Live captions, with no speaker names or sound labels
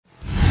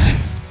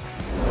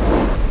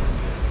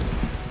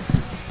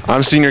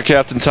I'm Senior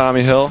Captain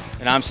Tommy Hill.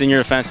 And I'm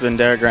Senior Defenseman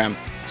Derek Graham.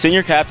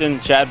 Senior Captain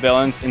Chad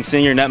Billins and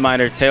Senior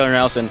Netminder Taylor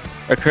Nelson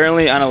are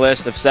currently on a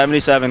list of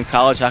 77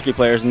 college hockey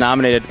players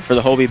nominated for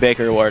the Hobey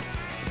Baker Award.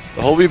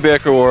 The Hobey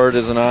Baker Award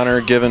is an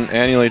honor given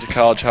annually to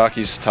college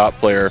hockey's top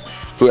player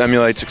who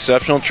emulates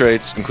exceptional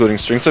traits including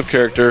strength of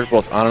character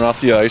both on and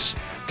off the ice,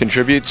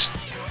 contributes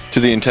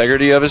to the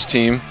integrity of his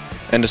team,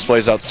 and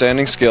displays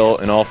outstanding skill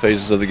in all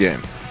phases of the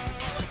game.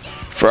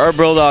 For our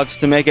Bulldogs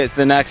to make it to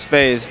the next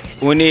phase,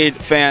 we need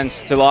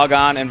fans to log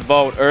on and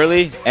vote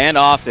early and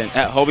often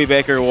at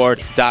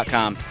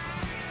HobeyBakerAward.com.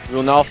 We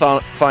will now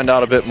find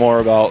out a bit more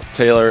about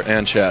Taylor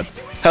and Chad.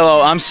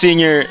 Hello, I'm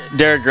Senior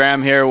Derek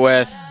Graham here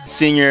with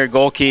Senior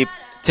Goalkeeper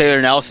Taylor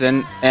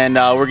Nelson, and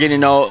we're getting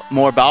to know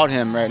more about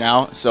him right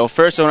now. So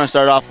first I want to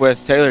start off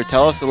with Taylor.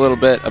 Tell us a little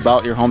bit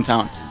about your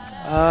hometown.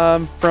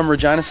 From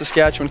Regina,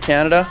 Saskatchewan,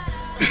 Canada,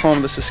 home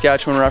of the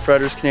Saskatchewan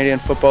Roughriders Canadian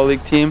Football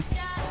League team.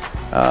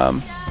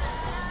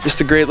 Just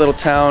a great little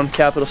town,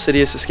 capital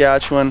city of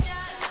Saskatchewan,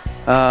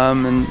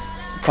 and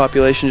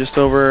population just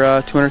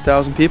over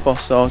 200,000 people,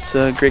 so it's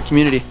a great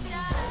community.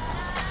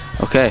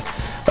 Okay.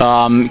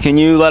 Can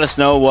you let us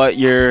know what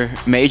your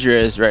major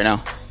is right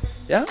now?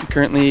 Yeah, I'm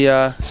currently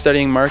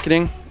studying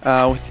marketing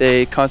with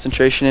a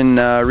concentration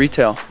in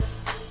retail.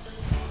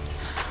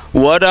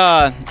 What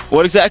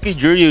exactly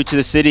drew you to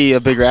the city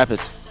of Big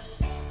Rapids?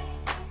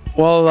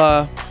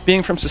 Well,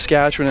 being from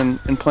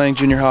Saskatchewan and playing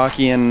junior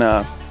hockey in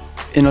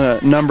a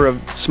number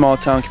of small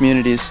town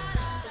communities,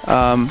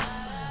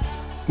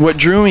 what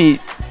drew me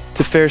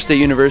to Ferris State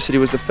University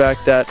was the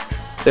fact that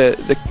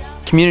the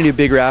community of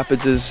Big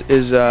Rapids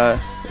is a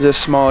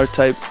smaller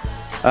type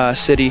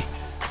city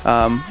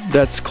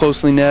that's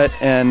closely knit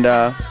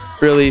and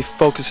really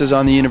focuses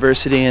on the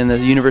university and the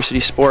university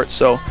sports.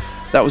 So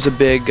that was a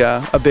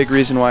big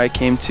reason why I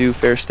came to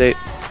Ferris State.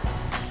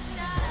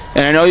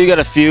 And I know you got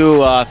a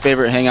few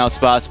favorite hangout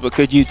spots, but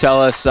could you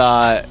tell us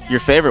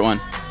your favorite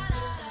one?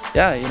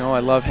 Yeah, you know,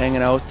 I love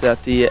hanging out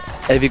at the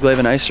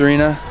Evigleven Ice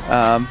Arena.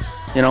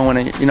 You know,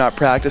 when you're not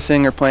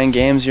practicing or playing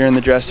games, you're in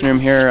the dressing room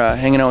here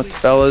hanging out with the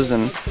fellas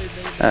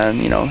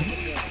and you know,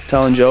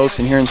 telling jokes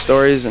and hearing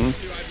stories and,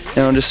 you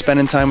know, just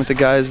spending time with the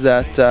guys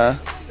that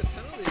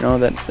you know,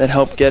 that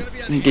help get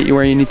you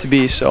where you need to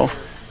be. So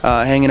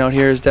hanging out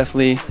here is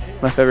definitely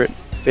my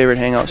favorite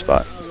hangout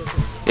spot.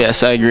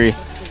 Yes, I agree.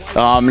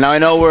 Now I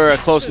know we're a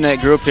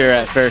close-knit group here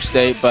at Ferris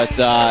State, but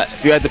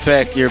if you had to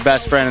pick your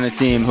best friend on the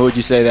team, who would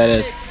you say that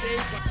is?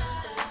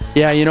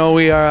 Yeah, you know,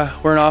 we're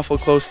an awfully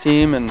close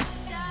team,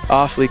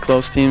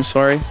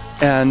 sorry.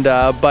 And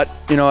but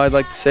you know, I'd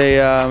like to say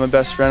my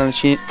best friend on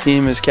the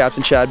team is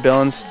Captain Chad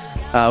Billins.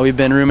 We've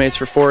been roommates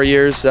for 4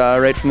 years,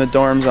 right from the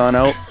dorms on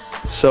out.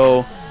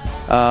 So,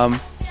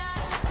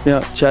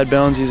 yeah, Chad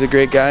Billins, he's a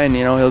great guy, and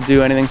you know, he'll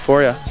do anything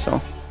for you. So.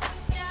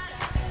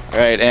 All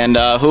right, and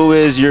who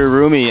is your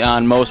roomie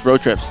on most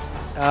road trips?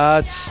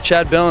 It's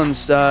Chad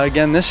Billins.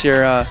 Again, this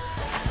year,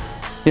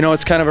 you know,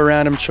 it's kind of a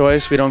random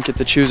choice. We don't get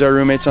to choose our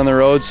roommates on the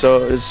road,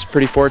 so it's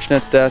pretty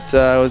fortunate that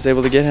I was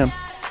able to get him.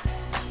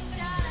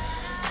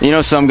 You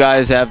know, some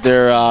guys have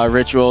their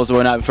rituals or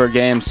whatnot before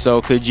games,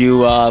 so could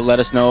you let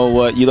us know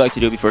what you like to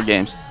do before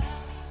games?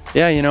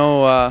 Yeah, you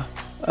know,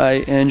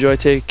 I enjoy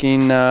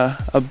taking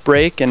a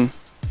break and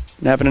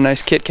having a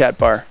nice Kit Kat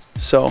bar.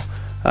 So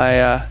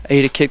I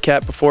eat a Kit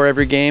Kat before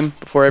every game,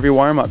 before every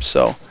warm-up.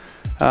 So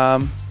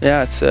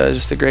yeah, it's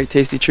just a great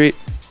tasty treat.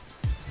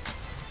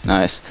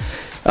 Nice.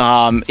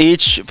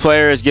 Each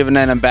player is given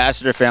an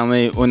ambassador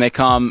family when they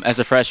come as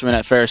a freshman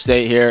at Ferris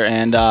State here,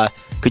 and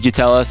could you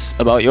tell us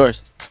about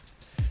yours?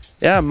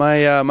 Yeah,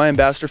 my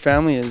ambassador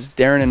family is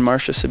Darren and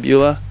Marcia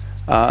Sabula.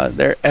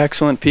 They're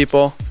excellent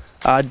people.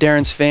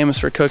 Darren's famous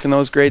for cooking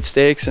those great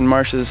steaks, and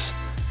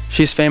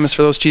she's famous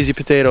for those cheesy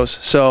potatoes.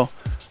 So,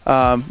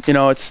 you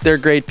know, they're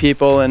great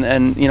people,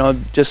 and you know,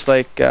 just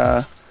like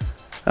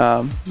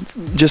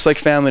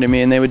family to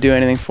me, and they would do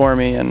anything for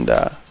me, and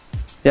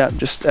yeah,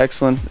 just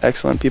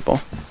excellent people.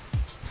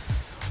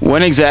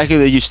 When exactly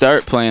did you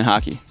start playing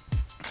hockey?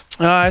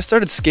 I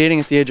started skating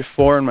at the age of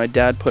 4, and my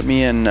dad put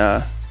me in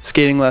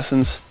skating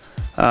lessons.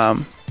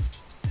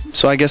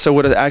 So I guess I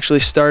would have actually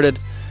started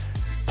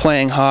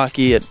playing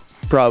hockey at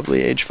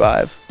probably age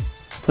 5,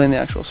 playing the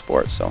actual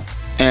sport. So.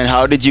 And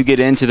how did you get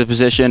into the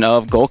position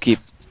of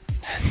goalkeeper?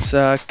 It's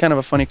kind of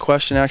a funny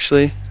question,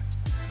 actually.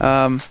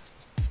 I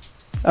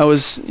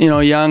was, you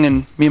know, young,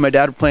 and me and my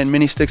dad were playing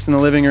mini sticks in the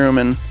living room,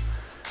 and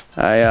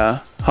I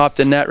hopped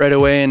in net right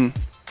away and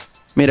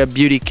made a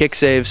beauty kick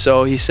save.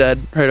 So he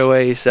said right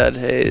away, he said,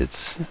 "Hey,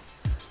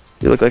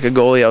 you look like a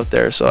goalie out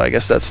there." So I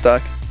guess that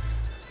stuck.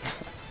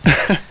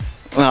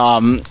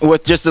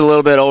 With just a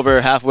little bit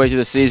over halfway through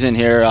the season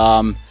here,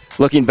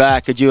 looking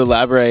back, could you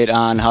elaborate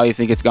on how you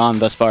think it's gone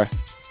thus far?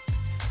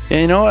 Yeah,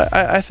 you know,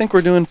 I think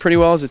we're doing pretty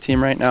well as a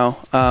team right now.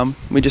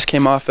 We just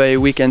came off a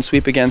weekend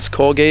sweep against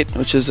Colgate,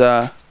 which is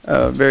a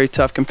very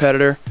tough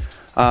competitor.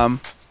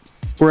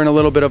 We're in a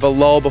little bit of a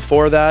lull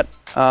before that,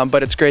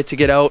 but it's great to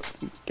get out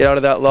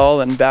of that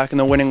lull and back in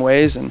the winning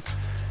ways. And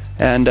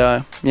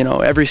you know,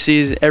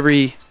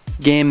 every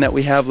game that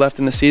we have left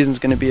in the season is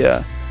going to be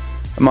a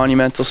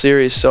monumental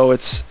series. So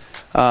it's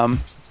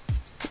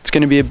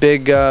going to be a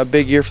big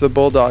year for the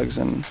Bulldogs,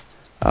 and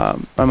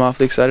I'm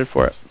awfully excited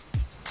for it.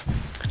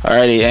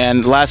 Alrighty,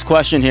 and last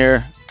question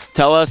here.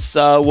 Tell us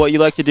what you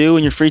like to do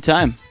in your free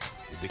time.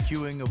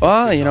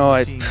 Well, you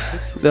know,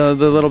 the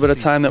little bit of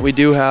time that we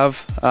do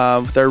have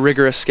with our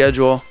rigorous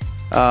schedule,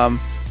 I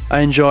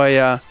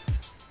enjoy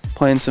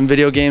playing some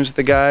video games with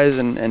the guys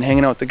and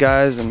hanging out with the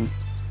guys, and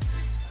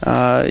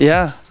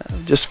yeah,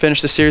 just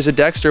finished a series of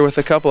Dexter with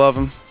a couple of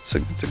them.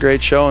 It's a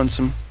great show and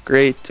some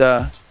great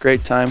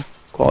time,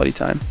 quality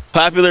time.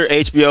 Popular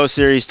HBO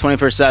series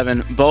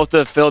 24/7, both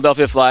the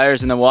Philadelphia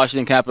Flyers and the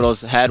Washington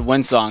Capitals had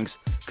win songs.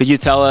 Could you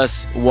tell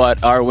us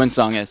what our win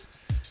song is?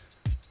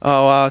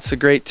 Oh wow, it's a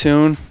great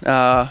tune.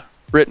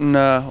 Written,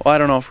 well, I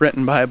don't know if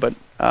written by, but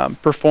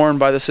performed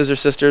by the Scissor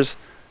Sisters.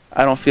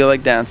 I don't feel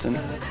like dancing.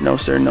 No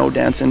sir, no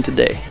dancing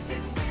today.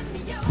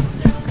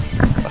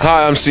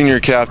 Hi, I'm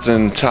Senior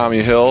Captain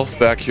Tommy Hill,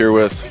 back here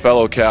with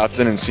fellow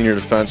captain and senior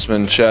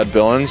defenseman Chad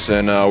Billins,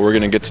 and we're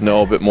going to get to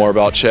know a bit more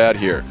about Chad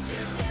here.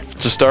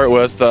 To start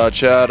with,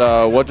 Chad,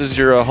 what is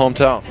your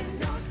hometown?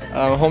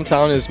 My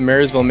hometown is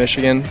Marysville,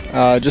 Michigan,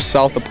 just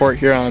south of Port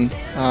Huron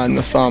on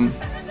the Thumb.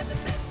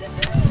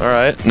 All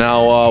right.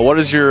 Now, what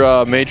is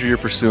your major you're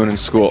pursuing in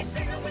school?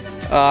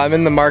 I'm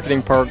in the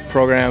marketing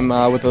program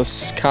with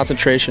a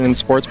concentration in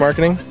sports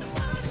marketing.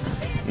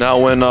 Now,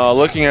 when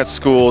looking at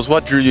schools,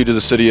 what drew you to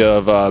the city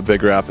of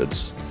Big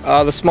Rapids?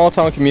 The small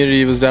town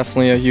community was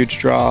definitely a huge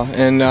draw,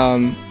 and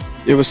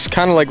it was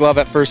kind of like love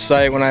at first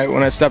sight when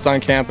I stepped on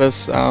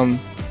campus.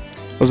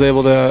 Was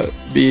able to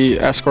be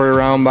escorted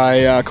around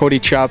by Cody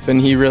Chupp, and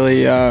he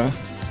really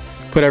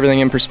put everything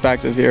in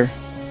perspective here.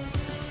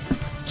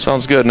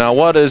 Sounds good. Now,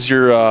 what is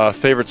your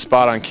favorite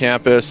spot on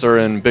campus or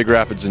in Big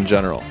Rapids in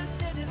general?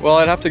 Well,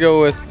 I'd have to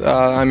go with,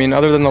 I mean,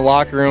 other than the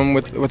locker room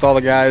with all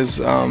the guys,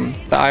 the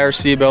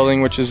IRC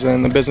building, which is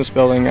in the business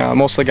building.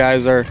 Most of the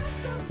guys are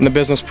in the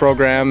business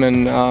program,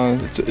 and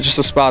it's just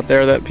a spot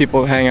there that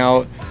people hang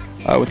out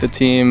with the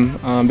team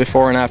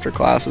before and after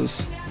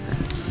classes.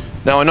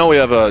 Now, I know we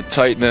have a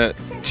tight-knit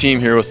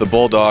team here with the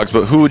Bulldogs,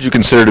 but who would you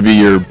consider to be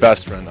your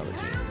best friend on the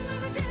team?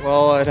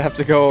 Well, I'd have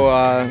to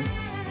go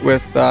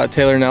with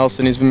Taylor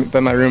Nelson. He's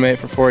been my roommate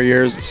for 4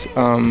 years,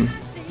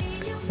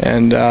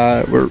 and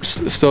we're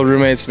still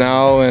roommates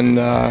now, and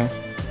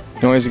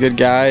you know, he's a good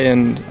guy,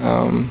 and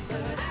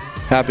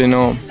happy to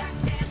know him.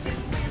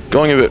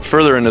 Going a bit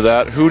further into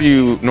that, who do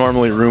you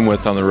normally room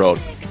with on the road?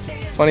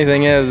 Funny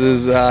thing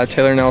is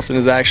Taylor Nelson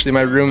is actually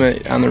my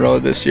roommate on the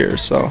road this year,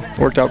 so it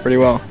worked out pretty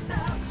well.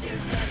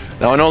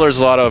 Now, I know there's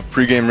a lot of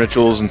pregame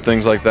rituals and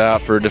things like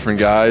that for different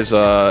guys.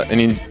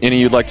 Any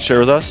you'd like to share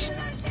with us?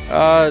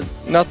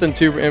 Nothing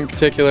too in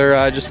particular.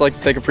 I just like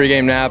to take a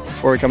pregame nap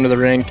before we come to the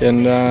rink,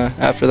 and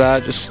after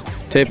that, just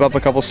tape up a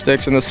couple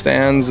sticks in the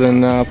stands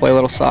and play a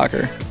little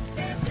soccer.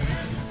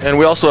 And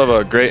we also have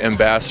a great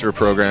ambassador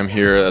program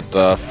here at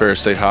the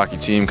Ferris State hockey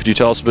team. Could you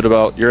tell us a bit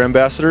about your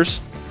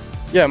ambassadors?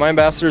 Yeah, my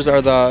ambassadors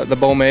are the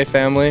Beaumay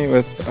family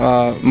with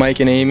Mike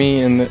and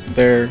Amy and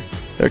their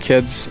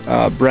kids,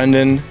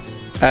 Brendan,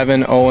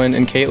 Evan, Owen,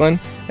 and Caitlin.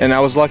 And I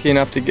was lucky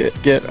enough to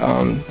get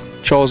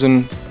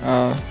chosen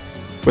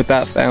with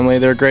that family.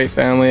 They're a great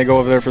family. I go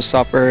over there for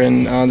supper,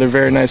 and they're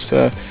very nice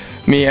to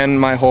me and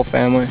my whole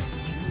family.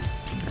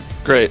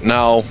 Great.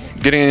 Now,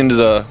 getting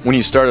into when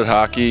you started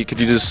hockey, could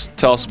you just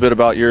tell us a bit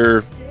about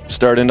your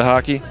start into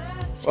hockey?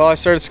 Well, I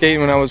started skating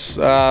when I was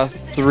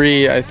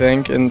 3, I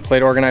think, and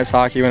played organized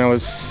hockey when I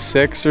was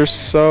 6 or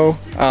so.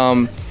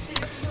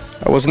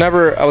 I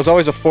was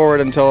always a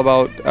forward until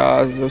about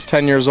I was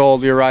 10 years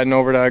old. We were riding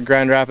over to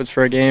Grand Rapids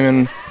for a game,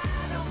 and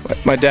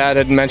my dad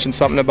had mentioned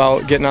something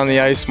about getting on the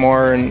ice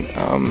more, and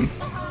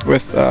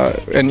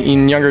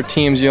in younger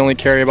teams you only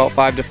carry about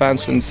 5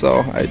 defensemen,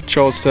 so I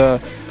chose to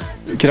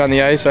get on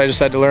the ice. I just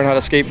had to learn how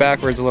to skate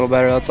backwards a little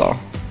better, that's all.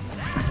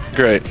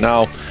 Great.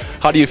 Now,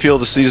 how do you feel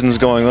the season's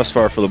going thus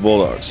far for the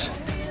Bulldogs?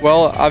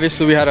 Well,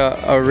 obviously we had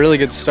a really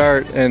good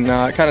start, and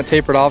kind of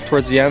tapered off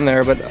towards the end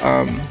there, but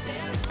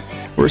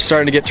we're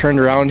starting to get turned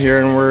around here,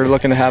 and we're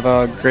looking to have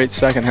a great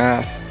second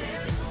half.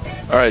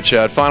 All right,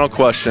 Chad, final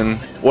question.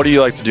 What do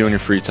you like to do in your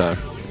free time?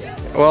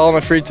 Well,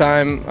 my free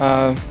time,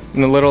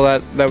 in the little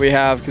that we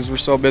have, because we're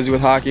so busy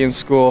with hockey and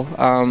school,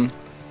 I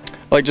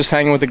like just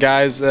hanging with the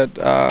guys at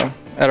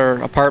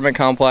our apartment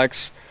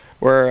complex,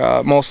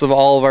 where most of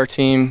all of our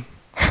team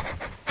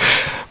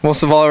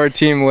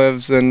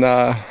lives, and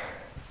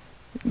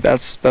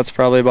that's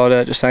probably about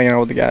it, just hanging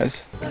out with the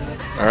guys.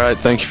 All right,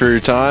 thank you for your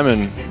time,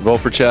 and vote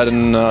for Chad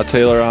and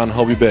Taylor on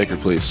Hobey Baker,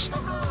 please.